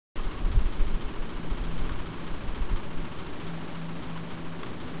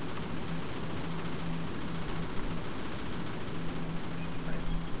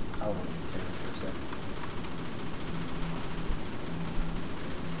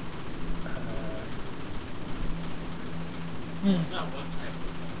Not one type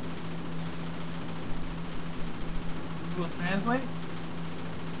of Will it translate?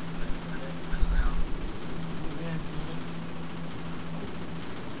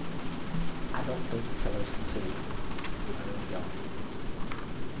 I don't think the killers can see. I really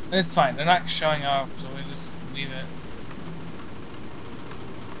don't. It's fine. They're not showing up, so we just leave it.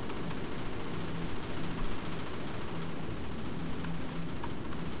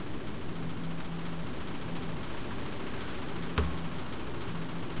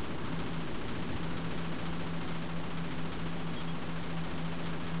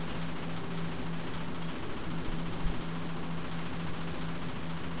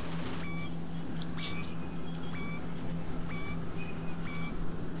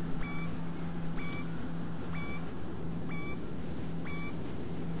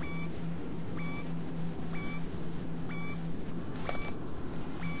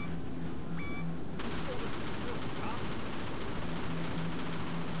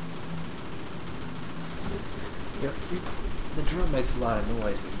 Yeah, see, the drum makes a lot of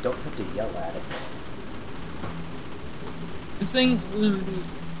noise, but you don't have to yell at it. This thing,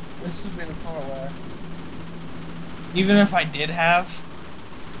 this would be the part where, even if I did have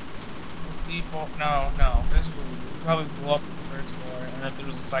the C4, no, this would probably blow up the first floor, and if there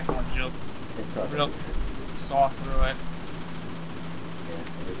was a second one, Jill real saw through it. Yeah,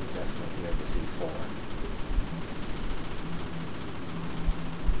 it would definitely hear the C4.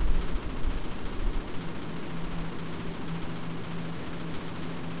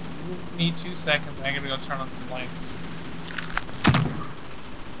 Need 2 seconds. I gotta go turn on some lights.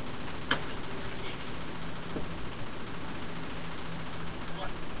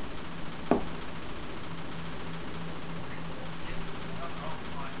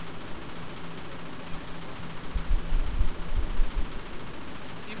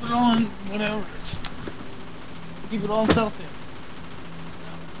 Keep it on whatever. Keep it on Celsius.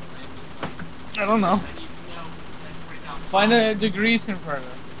 I don't know. Find a degrees converter.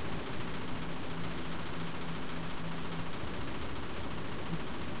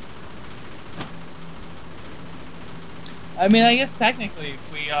 I mean, I guess technically,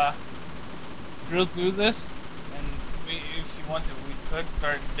 if we drill through this, and if you want to, we could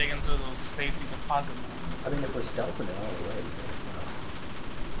start digging through those safety deposit boxes. I mean, if we're stealthing it all the way,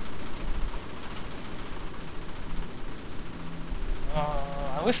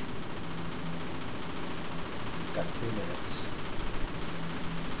 I wish. got 2 minutes.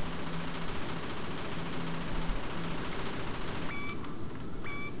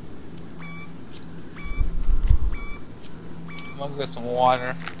 I'm gonna get some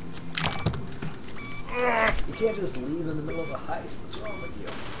water. You can't just leave in the middle of a heist. What's wrong with you?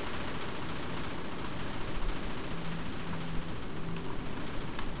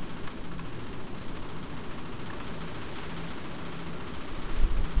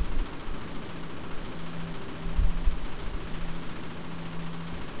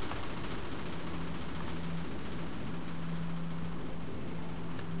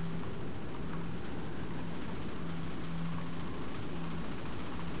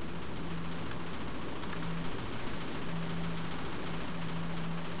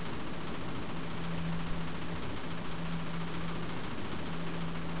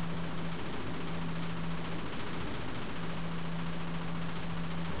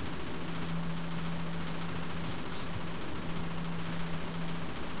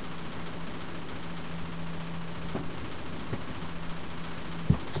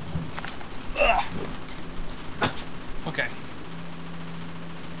 Okay.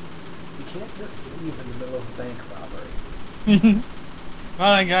 You can't just leave in the middle of a bank robbery.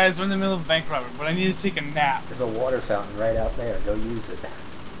 Alright guys, we're in the middle of a bank robbery, but I need to take a nap. There's a water fountain right out there. Go use it.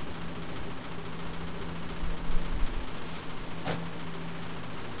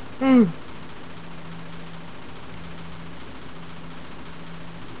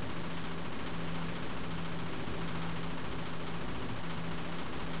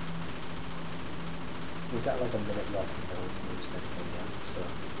 We've got like a minute left and no one's moved anything yet, so...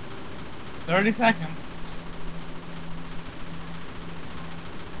 30 seconds.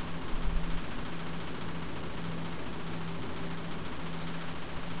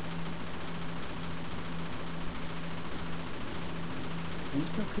 These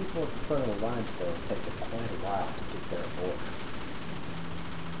two people at the front of the line still have taken quite a while to get their order.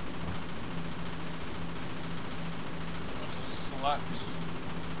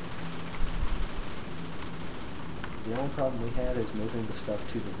 The only problem we have is moving the stuff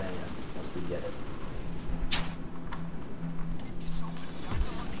to the van once we get it.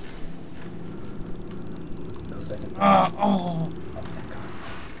 No second. Oh.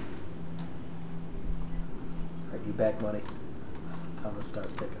 Alright, you back money. Let's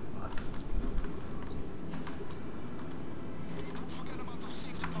start picking locks.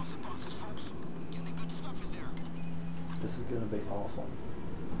 This is gonna be awful.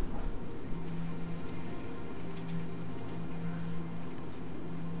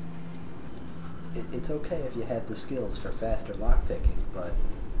 It's okay if you have the skills for faster lockpicking, but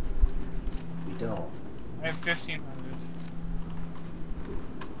we don't. I have 1,500.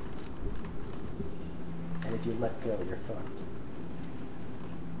 And if you let go, you're fucked.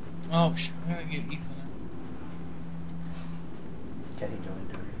 Oh shit, I'm gonna get Ethan. Can he join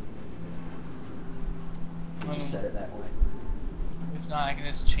during? Did you set it that way? If not, I can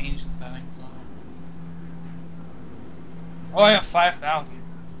just change the settings on it. Oh, I have 5,000.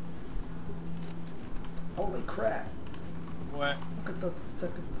 Holy crap! What? Look at the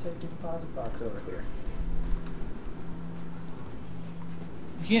safety deposit box over here.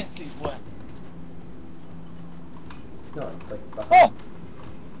 You can't see what? No, it's like behind. Oh!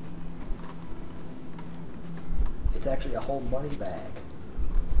 It's actually a whole money bag.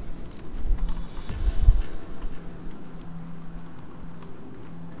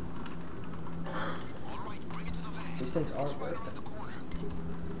 These things aren't worth it.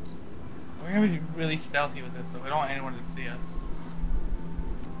 We're gonna be really stealthy with this, so we don't want anyone to see us.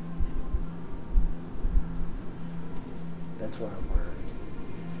 That's why I'm worried.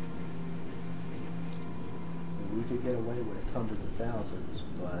 We could get away with hundreds of thousands,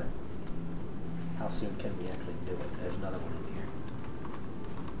 but how soon can we actually do it? There's another one in here.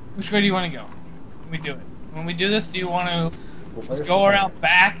 Which way do you want to go? When we do it. When we do this, do you want to Well, just go around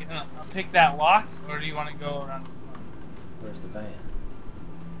back and pick that lock, or do you want to go around the front? Where's the van?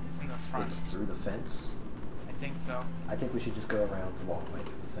 It's in the front. It's through the fence? I think so. I think we should just go around the long way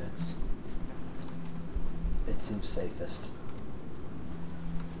through the fence. It seems safest.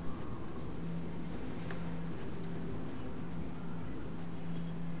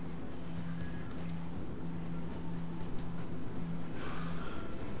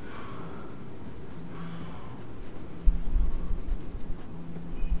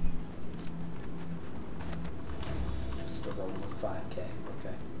 Still rolling with 5K,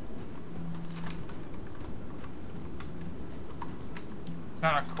 okay. It's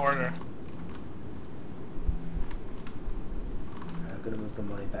not a quarter. Alright, I'm gonna move the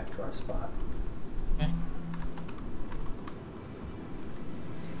money back to our spot. Okay.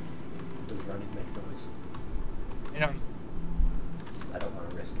 Does running make noise? I don't. I don't want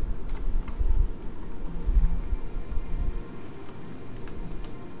to risk it.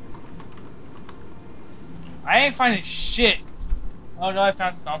 I ain't finding shit. Oh no, I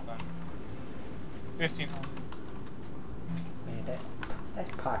found something. 1,500. Man, that's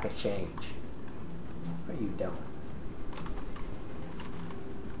pocket change. What are you doing?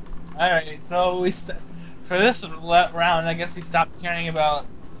 Alright, so for this round, I guess we stopped caring about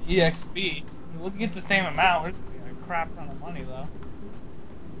EXP. We'll get the same amount. We're just getting a crap ton of money though.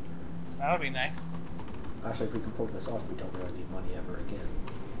 That'll be nice. Actually, if we can pull this off, we don't really need money ever again.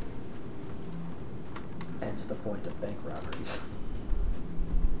 Hence the point of bank robberies.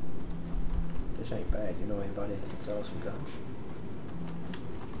 This ain't bad. You know anybody that can sell us some guns?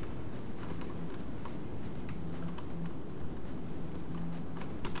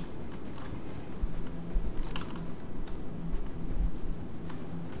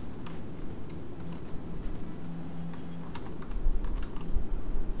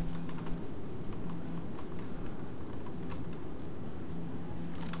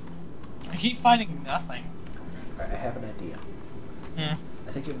 I keep finding nothing. Alright, I have an idea. Hmm.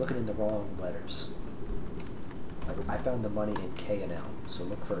 I think you're looking in the wrong letters. Like, I found the money in K and L, so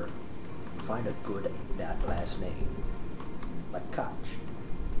find a good last name. Like Koch.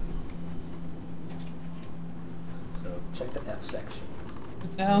 So check the F section.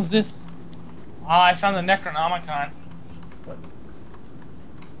 What the hell is this? Oh, I found the Necronomicon. What?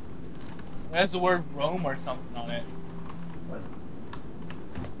 It has the word Rome or something on it. What?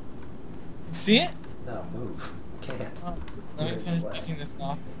 You see it? No, move. Can't. Oh, let me You're finish away. making this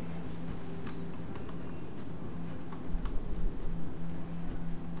knock.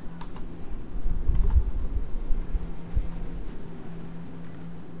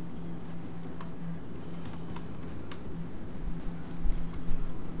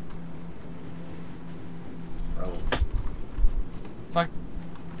 Oh. Fuck.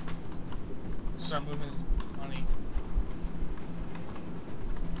 Start moving this money.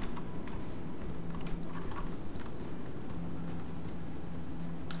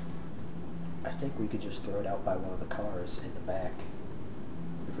 I think we could just throw it out by one of the cars in the back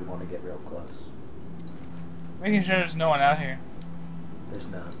if we want to get real close. Making sure there's no one out here. There's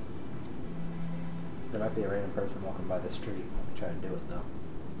none. There might be a random person walking by the street. Let me try to do it though.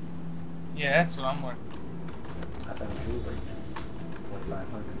 Yeah, that's what I'm working. I found jewelry.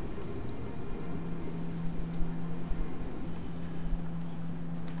 2,500.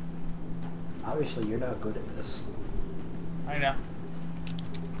 Obviously, you're not good at this. I know.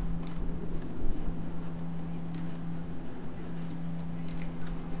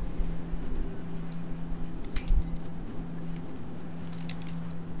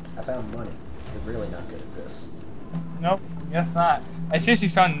 I found money. You're really not good at this. Nope, guess not. I seriously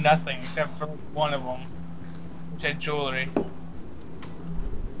found nothing except for one of them, which had jewelry.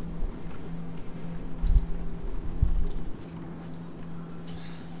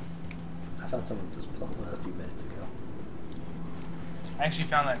 I found someone's diploma a few minutes ago. I actually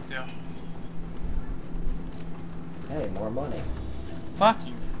found that too. Hey, more money. Fuck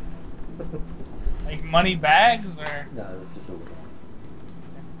you. Like money bags or? No, it was just a little one.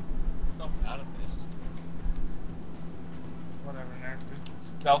 I'm out of this. Whatever, nerd.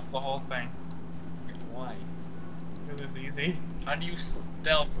 Just stealth the whole thing. Why? It was easy. How do you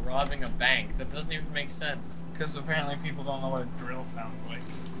stealth robbing a bank? That doesn't even make sense. Because apparently people don't know what a drill sounds like.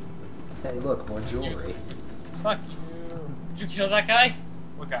 Hey, look, more jewelry. Fuck you. Did you kill that guy?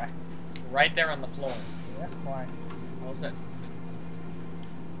 What guy? Right there on the floor. Yeah, why? What was that?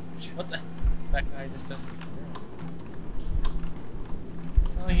 What the? That guy just doesn't.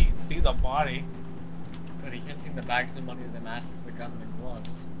 Only he can see the body. But he can't see the bags of money, the mask, the gun, the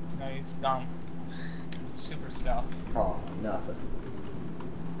gloves. No, he's dumb. Super stealth. Oh, nothing.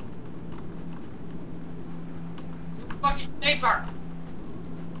 Fucking paper!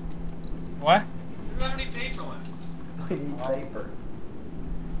 What? You don't have any paper left. We need paper.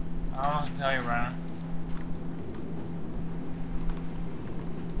 I don't know what to tell you, Brian.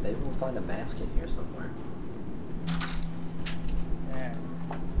 Maybe we'll find a mask in here somewhere. Yeah.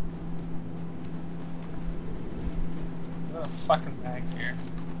 What a fucking bags here.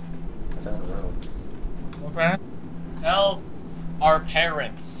 I found a room. What, Brian? Tell our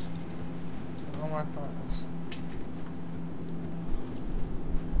parents. What are my photos?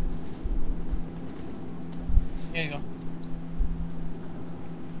 Here you go.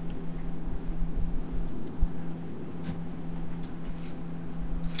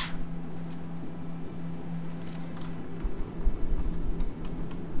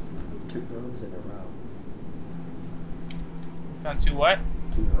 Two rooms in a row. You found two what?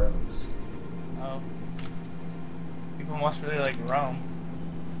 Two rooms. Oh. People must really like Rome.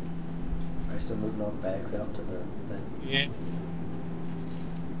 Are you still moving all the bags out to the thing? Yeah.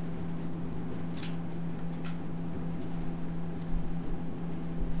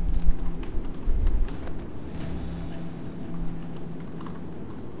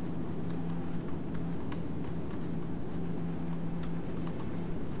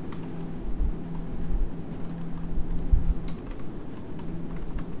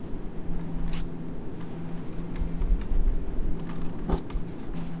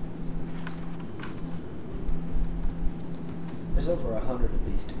 There's over 100 of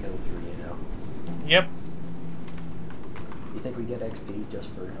these to go through, you know. Yep. You think we get XP just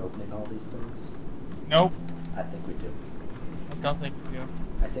for opening all these things? Nope. I think we do. I don't think we do.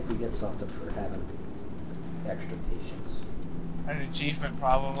 I think we get something for having extra patience. An achievement,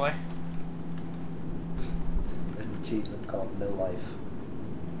 probably. There's an achievement called No Life.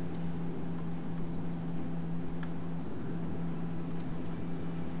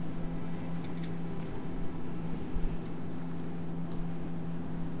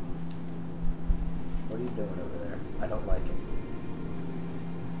 What are you doing over there? I don't like it.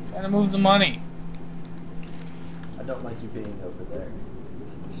 Trying to move the money. I don't like you being over there.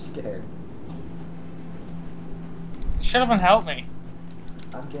 I'm scared. Shut up and help me.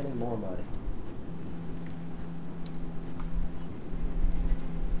 I'm getting more money.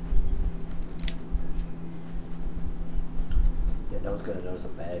 Yeah, no one's gonna notice a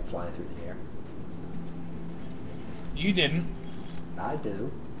bag flying through the air. You didn't. I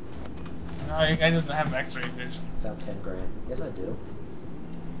do. No, your guy doesn't have x-ray vision. Found 10 grand. Yes, I do. You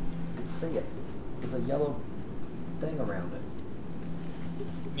can see it. There's a yellow thing around it.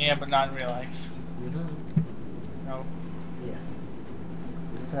 Yeah, but not in real life. Mm-hmm. No. Yeah.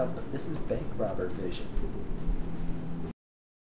 This is bank robber vision.